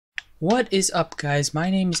What is up, guys? My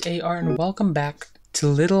name is AR and welcome back to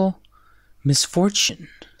Little Misfortune.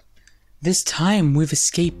 This time we've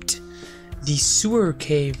escaped the sewer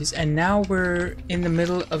caves and now we're in the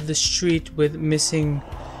middle of the street with missing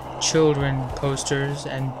children posters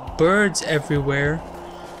and birds everywhere.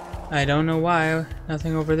 I don't know why.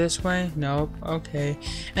 Nothing over this way? Nope. Okay.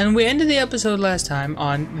 And we ended the episode last time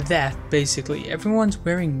on that, basically. Everyone's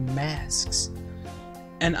wearing masks.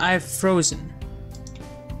 And I've frozen.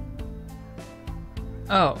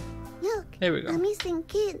 Oh. Look, there we go. A missing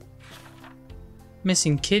kid.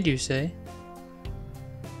 Missing kid, you say?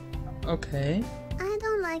 Okay. I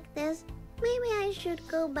don't like this. Maybe I should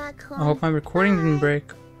go back home. I hope my recording didn't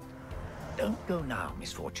break. Don't go now,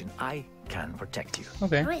 Misfortune. I can protect you.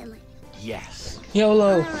 Okay. Really? Yes.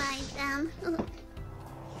 YOLO. Alright then.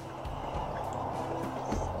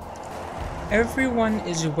 Everyone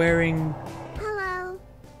is wearing... Hello.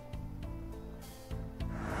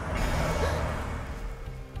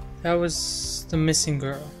 That was the missing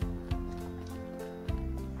girl.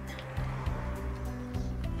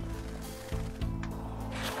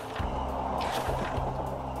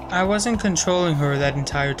 I wasn't controlling her that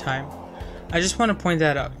entire time. I just want to point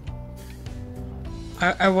that out.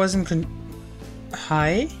 I wasn't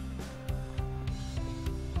Hi?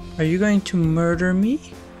 Are you going to murder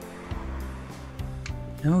me?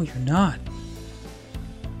 No, you're not.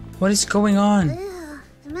 What is going on? Ugh,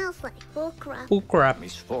 smells like bullcrap. Oh crap.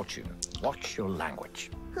 Misfortune, watch your language.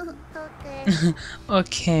 Okay.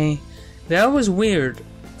 Okay. That was weird.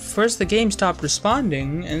 First the game stopped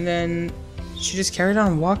responding and then she just carried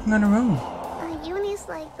on walking on her own. A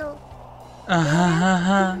unicycle.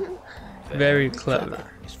 Very clever.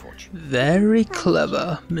 Misfortune. Very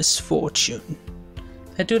clever, Misfortune.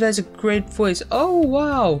 That dude has a great voice. Oh,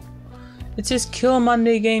 wow. It says Kill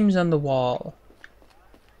Monday Games on the wall.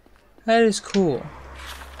 That is cool.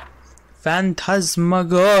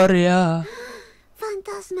 Phantasmagoria.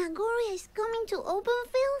 Phantasmagoria is coming to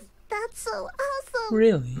Openfield? That's so awesome.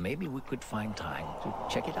 Really? Maybe we could find time to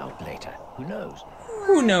check it out later. Who knows?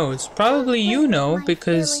 Who knows? Probably you know My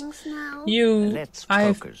because feelings now. Let's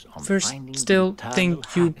I focus on first finding still the think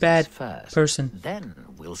eternal you bad happiness first. person. Then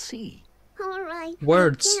we'll see. Alright.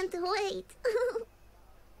 Words. I can't wait.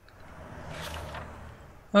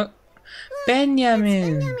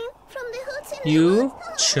 Benjamin. Benjamin from the Hoods in the You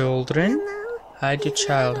Woods. children. Hello. Hide your If you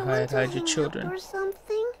child, ever want hide to your hang out children. or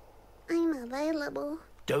something, I'm available.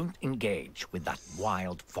 Don't engage with that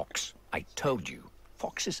wild fox. I told you,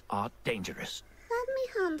 foxes are dangerous. Let me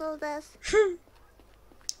handle this.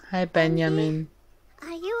 Hi, Benjamin.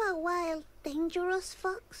 Are you a wild, dangerous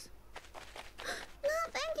fox? No,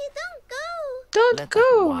 thank you, don't go. Don't Let that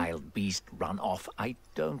go. wild beast run off. I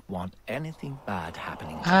don't want anything bad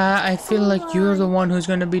happening to I feel like you're the one who's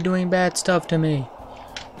gonna be doing bad stuff to me.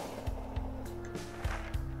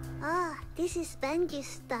 Ah, this is Benji's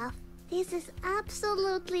stuff. This is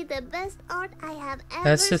absolutely the best art I have ever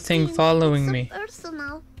That's the thing seen. following It's so me.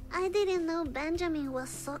 personal. I didn't know Benjamin was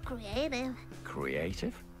so creative.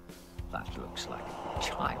 Creative? That looks like a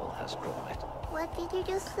child has drawn it. What did you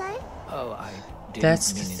just say? Oh, I didn't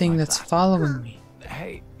That's the mean it thing like that's that. following me.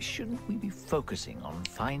 Hey, shouldn't we be focusing on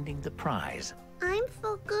finding the prize? I'm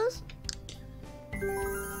focused.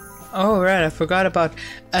 Oh, right, I forgot about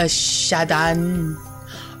a Shadan.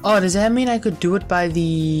 Oh, does that mean I could do it by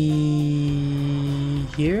the...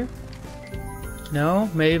 here? No?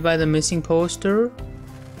 Maybe by the missing poster?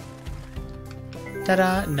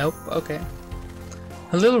 Ta-da! Nope, okay.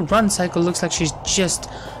 A little run cycle looks like she's just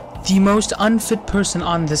the most unfit person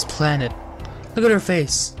on this planet. Look at her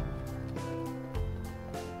face.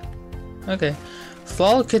 Okay.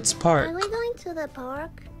 Fall Kids Are Park. we going to the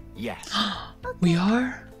park? Yes. We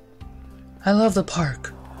are? I love the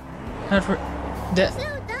park. Not for... that...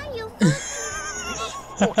 Slow down, you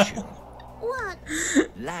Misfortune. What?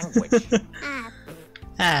 Language. Ah,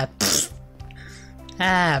 Ah, pfft.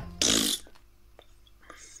 Ah, pfft.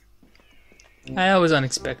 That was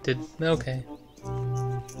unexpected. Okay.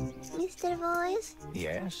 Mr. Voice,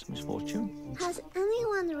 Yes, Misfortune. has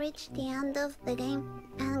anyone reached the end of the game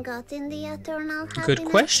and gotten the eternal happiness? Good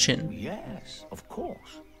question. Yes, of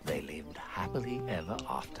course. They lived happily ever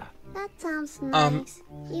after. That sounds nice.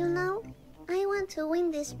 You know, I want to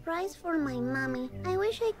win this prize for my mommy. I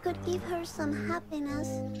wish I could give her some happiness.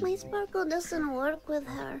 My sparkle doesn't work with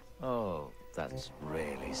her. Oh, that's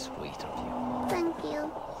really sweet of you. Thank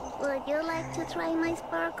you. Would you like to try my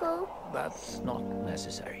sparkle? That's not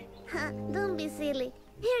necessary. Ha, don't be silly.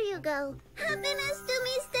 Here you go. Happiness to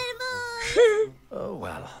Mr. Voice! Oh,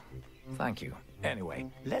 well. Thank you. Anyway,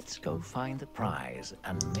 let's go find the prize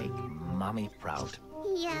and make Mommy proud.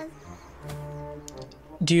 Yes.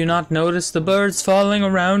 Do you not notice the birds falling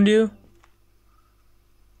around you?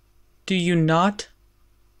 Do you not?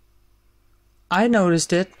 I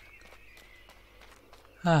noticed it.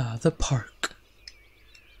 Ah, the park.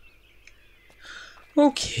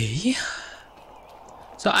 Okay.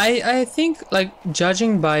 So I think, like,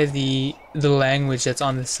 judging by the language that's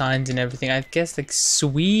on the signs and everything, I guess like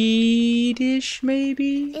Swedish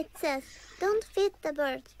maybe? It says, don't feed the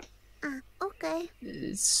birds. Ah, okay.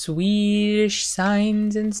 Swedish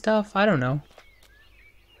signs and stuff? I don't know.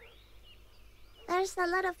 There's a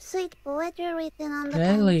lot of sweet poetry written on the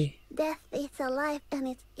Really? page. Death is alive and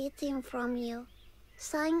it's eating from you.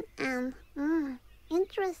 Sign and...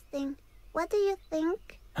 interesting. What do you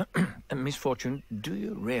think? Misfortune, do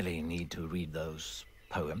you really need to read those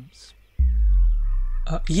poems?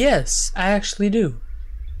 Yes, I actually do.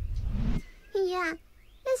 Yeah,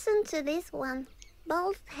 listen to this one.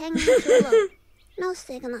 Balls hanging too low. No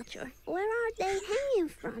signature. Where are they hanging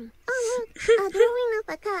from? Oh look, a drawing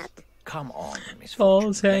of a cat. Come on, Misfortune.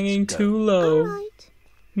 Balls hanging let's go. too low. Alright.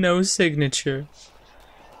 No signature.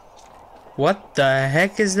 What the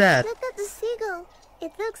heck is that? Look at the seagull.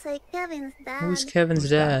 It looks like Kevin's dad. Who's Kevin's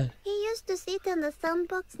dad? He used to sit in the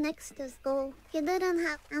sandbox next to school. He didn't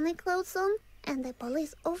have any clothes on, and the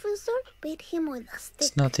police officer beat him with a stick.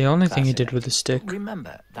 It's not the only thing he did with a stick.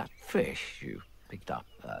 Remember that fish you picked up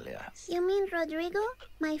earlier? You mean Rodrigo?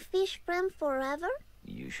 My fish friend forever?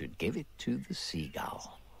 You should give it to the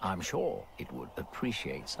seagull. I'm sure it would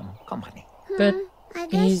appreciate some company. But I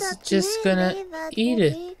guess he's that just maybe gonna that eat would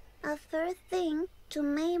it. be a fair thing to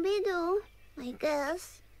maybe do, I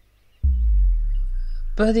guess.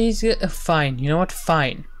 But he's fine. You know what?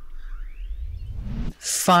 Fine.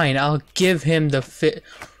 Fine. I'll give him the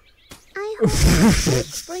I hope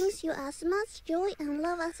this brings you as much joy and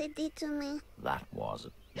love as it did to me. That was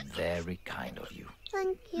very kind of you.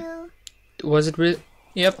 Thank you. Was it really?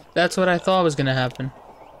 Yep. That's what I thought was gonna happen.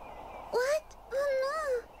 What? Oh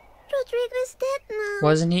no! Rodrigo's dead now.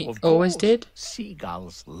 Wasn't he Of always course, dead?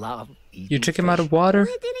 Seagulls love eating You took him out fish. of water?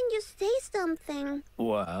 Why didn't you say something?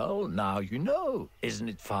 Well, now you know. Isn't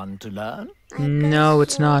it fun to learn? I No, guess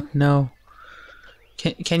it's so. not. No.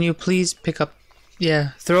 Can you please pick up? Yeah,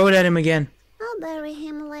 throw it at him again. I'll bury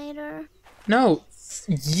him later. No,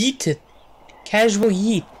 yeet it. Casual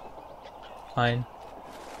yeet. Fine.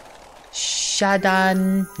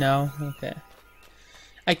 Shadan. No, okay.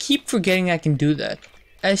 I keep forgetting I can do that.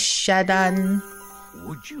 A Shadan.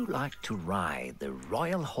 Would you like to ride the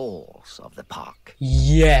royal horse of the park?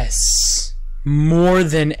 Yes. More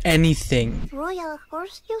than anything. Royal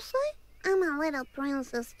horse, you say? I'm a little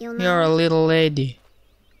princess, you know. You're a little lady.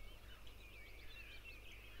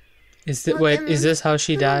 Is it? Well, Wait, then, is this how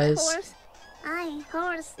she I'm the dies? Horse. Aye,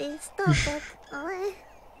 horsey, stop it.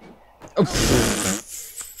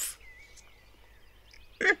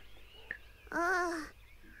 Oh,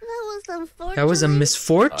 that was unfortunate. That was a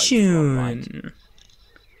misfortune.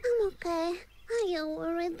 I'm okay. Are you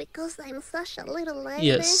worried because I'm such a little lady?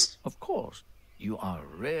 Yes. Of course. You are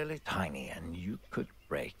really tiny and you could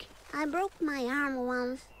break. I broke my arm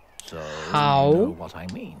once. So How? you know what I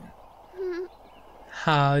mean.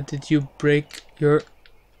 How did you break your...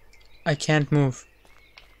 I can't move.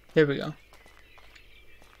 There we go.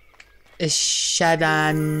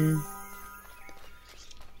 Shadan.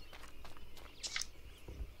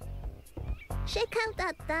 Check out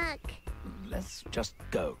that duck. Let's just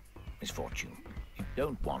go, Misfortune. You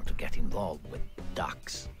don't want to get involved with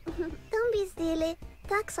ducks. Don't be silly.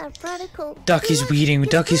 Ducks are pretty cool. Duck is weeding.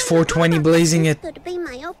 Just Duck is kinda 420 thought blazing this it. could be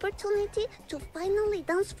my opportunity to finally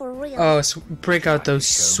dance for real. Oh, so break out those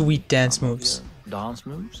Show sweet dance some of moves. your Dance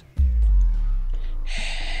moves?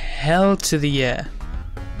 Hell to the yeah.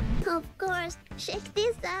 Of course. Check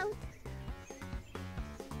this out.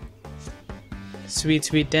 Sweet,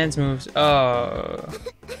 sweet dance moves. Oh.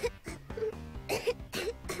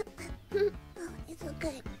 It's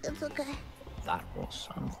okay. It's okay. That was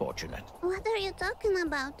unfortunate. What are you talking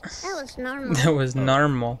about? That was normal. That was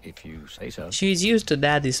normal. If you say so. She's used to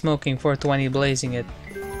daddy smoking 420 blazing it.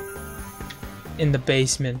 In the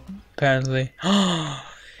basement, apparently.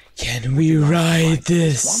 Can we ride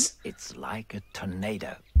this? It's like a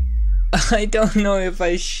tornado. I don't know if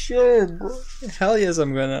I should. Hell yes,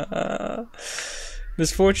 I'm gonna.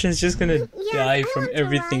 Misfortune's just gonna Yeah, die I from want to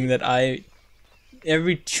everything ride. that I.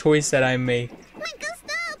 Every choice that I make. Micah,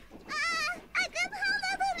 stop! I can't hold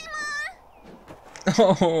it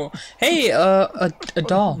anymore. Oh, hey, a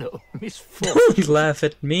doll. No, Misfortune. Don't laugh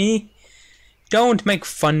at me. Don't make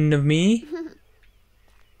fun of me.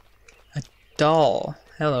 A doll.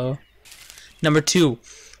 Hello. Number 2.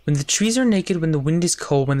 When the trees are naked, when the wind is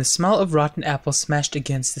cold, when the smell of rotten apples smashed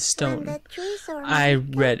against the When stone. the trees are I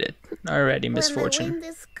naked, read it already, when the Misfortune. wind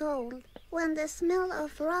is cold, when the smell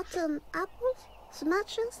of rotten apples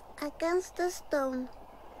smashes against the stone.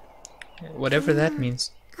 Whatever that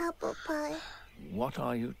means. Apple pie. What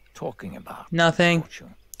are you talking about? Nothing.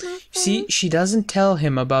 Misfortune? See, she doesn't tell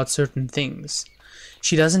him about certain things.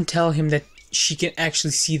 She doesn't tell him that she can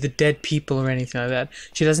actually see the dead people or anything like that.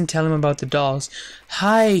 She doesn't tell him about the dolls.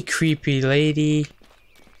 Hi, creepy lady.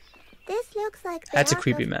 This looks like the That's a Ark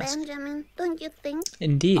creepy of mask. Benjamin, don't you think?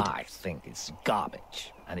 Indeed. I think it's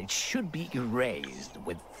garbage, and it should be erased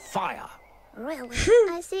with fire. Really?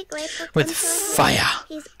 I see great potential. With fire.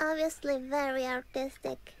 He's obviously very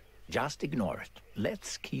artistic. Just ignore it.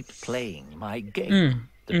 Let's keep playing my game.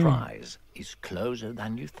 The prize is closer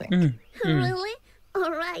than you think. Really?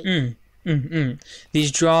 Alright.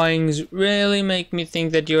 These drawings really make me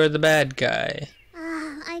think that you're the bad guy.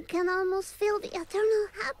 I can almost feel the eternal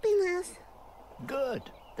happiness. Good.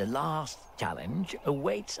 The last challenge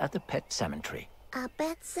awaits at the pet cemetery. A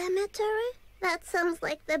pet cemetery? That sounds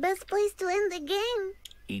like the best place to end the game.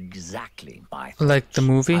 Exactly, my Like the thoughts.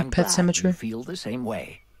 movie I'm Pet glad Sematary? you feel the same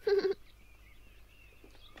way.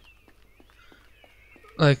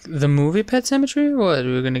 Like the movie Pet Cemetery? What?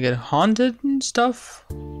 We're gonna get haunted and stuff?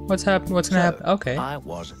 What's gonna happen? Okay. I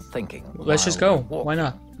was thinking. Let's just while go. we're Why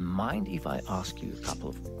not? walking, mind if I ask you a couple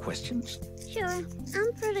of questions? Sure,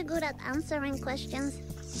 I'm pretty good at answering questions.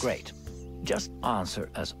 Great. Just answer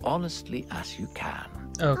as honestly as you can.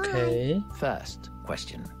 Okay. First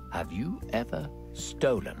question. Have you ever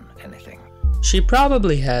stolen anything? She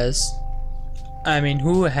probably has. I mean,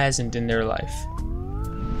 who hasn't in their life?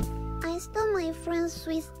 I stole my friend's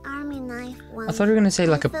Swiss Army knife once. I thought you were gonna say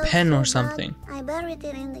like I a felt pen so or bad, something. I buried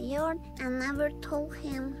it in the yard and never told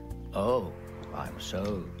him. Oh, I'm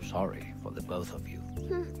so sorry for the both of you.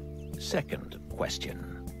 Second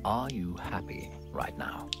question. Are you happy right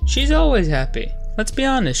now? She's always happy. Let's be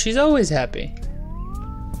honest, she's always happy.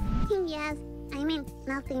 Yes, I mean,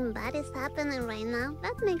 nothing bad is happening right now.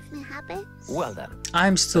 That makes me happy. Well then.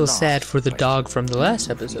 I'm still last sad for the question. dog from the last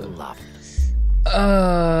Do you feel episode. loved?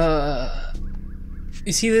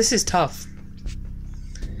 You see, this is tough.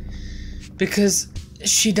 Because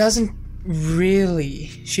she doesn't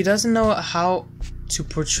know how to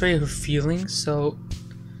portray her feelings, so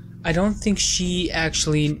I don't think she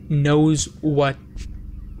actually knows what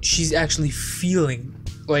she's actually feeling.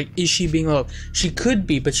 Like, is she being loved? She could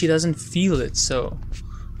be, but she doesn't feel it, so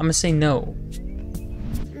I'm gonna say no.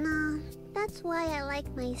 No, that's why I like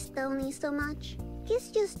my Stony so much. He's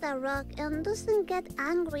just a rock and doesn't get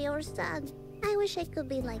angry or sad. I wish I could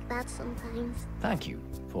be like that sometimes. Thank you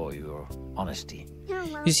for your honesty. You're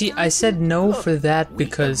welcome. You see, I said no for that We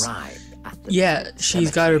because, arrived at the yeah, pet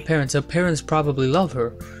she's got her cemetery. parents. Her parents probably love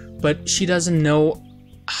her, but she doesn't know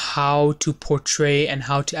how to portray and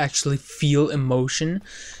how to actually feel emotion,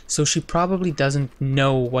 so she probably doesn't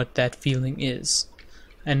know what that feeling is.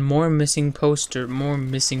 And more missing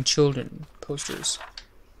children posters.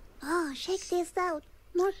 Oh, check this out.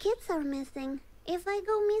 More kids are missing. If I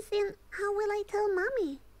go missing, how will I tell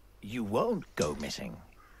Mommy? You won't go missing.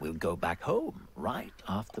 We'll go back home right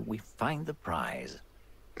after we find the prize.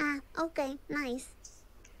 Okay, nice.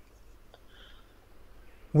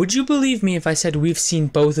 Would you believe me if I said we've seen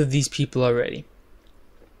both of these people already?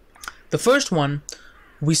 The first one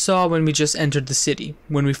we saw when we just entered the city,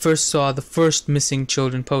 when we first saw the first missing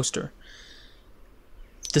children poster.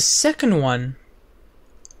 The second one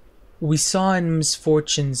we saw in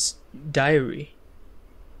Misfortune's diary.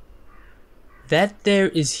 That there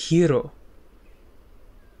is Hiro.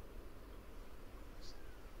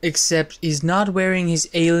 Except he's not wearing his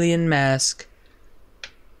alien mask.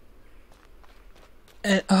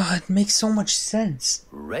 And it makes so much sense.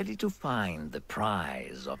 Ready to find the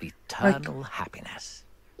prize of eternal happiness.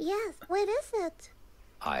 Yes, where is it?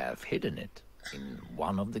 I have hidden it in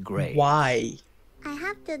one of the graves. Why? I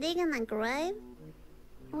have to dig in a grave?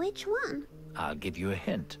 Which one? I'll give you a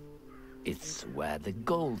hint. It's where the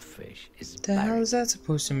goldfish is The hell buried. is that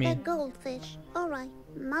supposed to The mean? goldfish. Alright.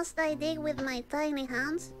 Must I dig with my tiny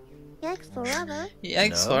hands? Yikes forever.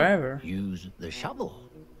 Yikes No, forever. Use the shovel.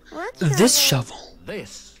 What This shovel? shovel.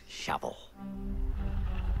 This shovel.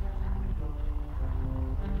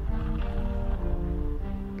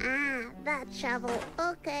 That shovel.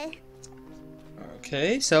 Okay.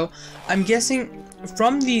 Okay, so I'm guessing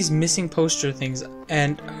from these missing poster things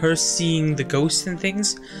and her seeing the ghosts and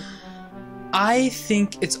things, I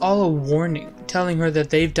think it's all a warning telling her that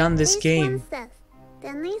they've done this game. One says,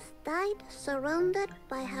 Denise died surrounded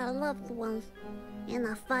by her loved ones in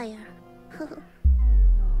a fire.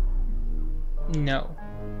 No.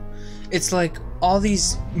 It's like all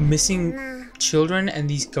these missing children and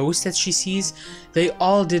these ghosts that she sees, they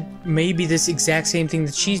all did maybe this exact same thing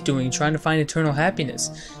that she's doing, trying to find eternal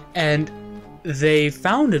happiness. And they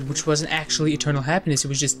found it, which wasn't actually eternal happiness, it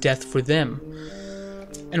was just death for them.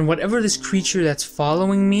 And whatever this creature that's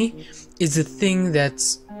following me is the thing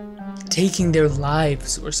that's taking their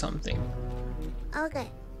lives or something. Okay,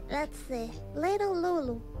 let's see. Little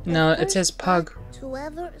Lulu. No, it says pug. To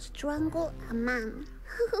ever strangle a man.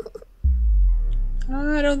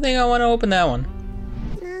 I don't think I want to open that one.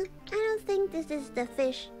 No, I don't think this is the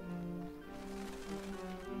fish.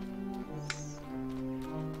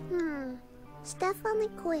 Stephanie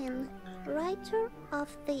Quinn, writer of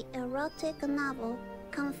the erotic novel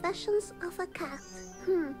Confessions of a Cat.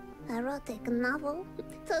 Erotic novel?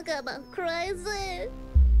 Talk about crazy.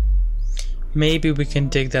 Maybe we can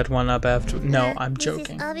dig that one up after. No, I'm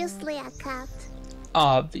joking. This is obviously a cat.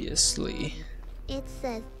 Obviously. It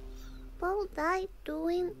says, Paul died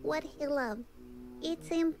doing what he loved. It's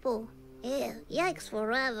simple. Ew, yikes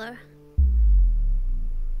forever.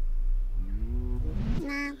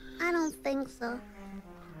 Nah, I don't think so.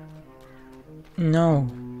 No.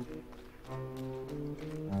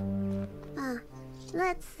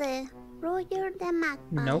 Let's see. Roger the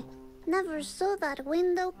Magpie. Nope. Never saw that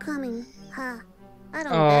window coming. I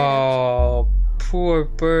don't Oh, poor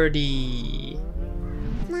birdie.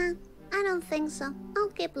 Nah, I don't think so. I'll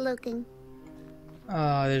keep looking.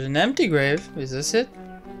 There's an empty grave. Is this it?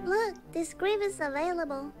 Look, this grave is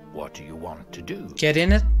available. What do you want to do? Get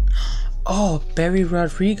in it? Oh, bury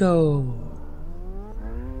Rodrigo.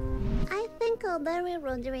 I think I'll bury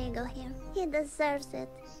Rodrigo here. He deserves it.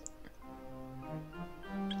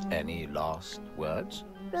 Any last words?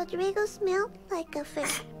 Rodrigo smelled like a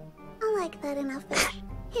fish. I like that in a fish.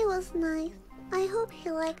 He was nice. I hope he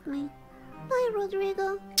liked me. Bye,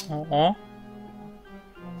 Rodrigo. Aww.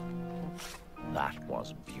 That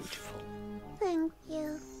was beautiful. Thank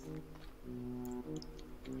you.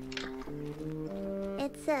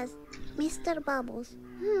 It says, Mr. Bubbles.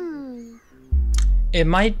 It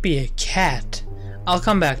might be a cat. I'll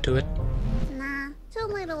come back to it. Nah, too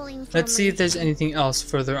little information. Let's see if there's anything else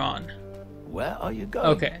further on. Where are you going?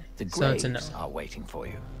 Okay, The so it's graves a no. are waiting for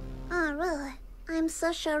you. Oh, really? I'm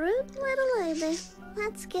such a rude little lady.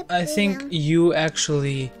 Let's skip I think you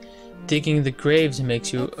actually digging the graves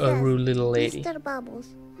makes you a rude little lady. Mr. Bubbles.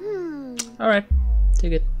 Alright,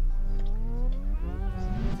 dig it.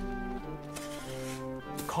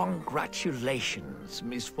 Congratulations,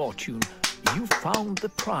 Misfortune. You found the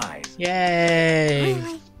prize. Yay!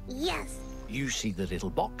 Really? Yes. You see the little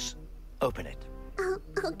box? Open it. Oh,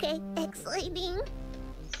 okay. Exciting.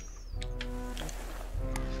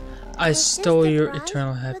 I stole the your prize,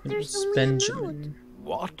 eternal but happiness, there's only a Benjamin.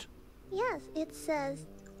 What? Yes, it says,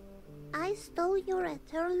 I stole your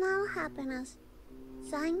eternal happiness.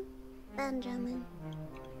 Signed, Benjamin.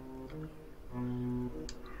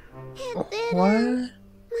 He did What? it.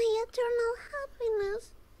 My eternal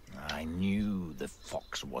happiness. I knew the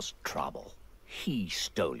fox was trouble. He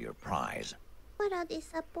stole your prize. What a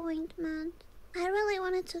disappointment. I really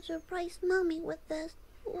wanted to surprise Mommy with this.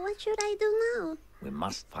 What should I do now? We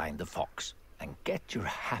must find the fox and get your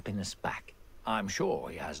happiness back. I'm sure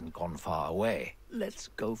he hasn't gone far away. Let's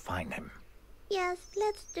go find him. Yes,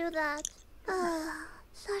 let's do that.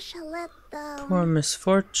 Such a letdown. Poor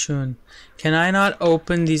Misfortune. Can I not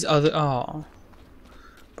open these other... Oh.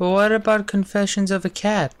 But what about Confessions of a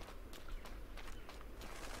Cat?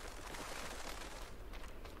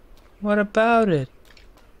 What about it?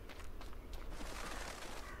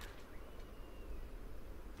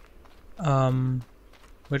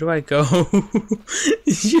 Where do I go?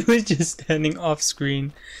 She was just standing off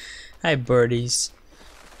screen. Hi, birdies.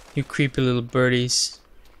 You creepy little birdies.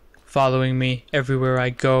 Following me everywhere I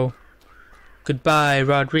go. Goodbye,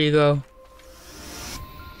 Rodrigo.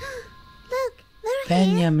 Look, they're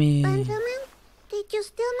Benjamin. here. Benjamin, did you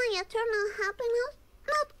steal my eternal happiness?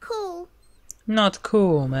 Not cool. Not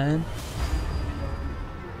cool, man.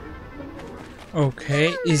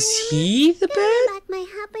 Okay, is he the Give bad? me back my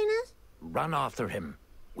happiness. Run after him.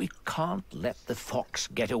 We can't let the fox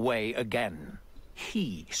get away again.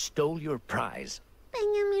 He stole your prize.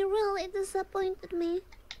 Benjamin really disappointed me.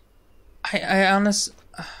 I honest...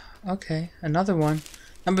 Okay, another one.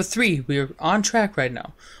 Number 3, we are on track right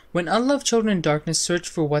now. When unloved children in darkness search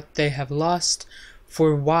for what they have lost,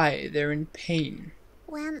 for why they're in pain.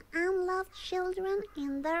 When unloved children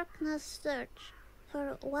in darkness search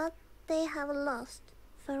for what they have lost,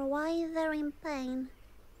 for why they're in pain.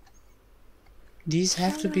 These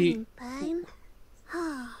have to Children be... in pain?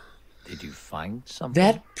 Did Did you find something?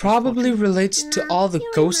 That probably Misfortune? relates to No, all the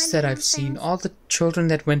you ghosts that imagine I've seen, things. all the children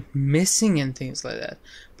that went missing and things like that.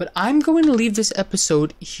 But I'm going to leave this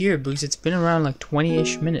episode here because it's been around like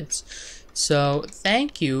 20-ish minutes. So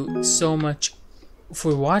thank you so much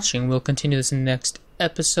for watching. We'll continue this in the next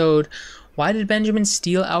episode. Why did Benjamin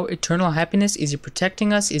steal our eternal happiness? Is he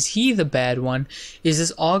protecting us? Is he the bad one? Is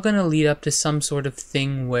this all going to lead up to some sort of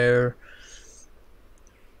thing where,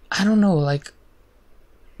 I don't know, like,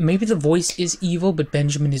 maybe the voice is evil, but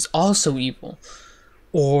Benjamin is also evil.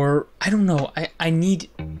 Or, I don't know, I need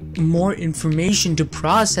more information to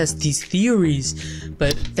process these theories.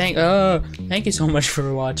 But thank you so much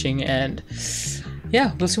for watching, and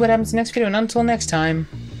yeah, we'll see what happens in the next video, and until next time,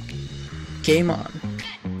 game on.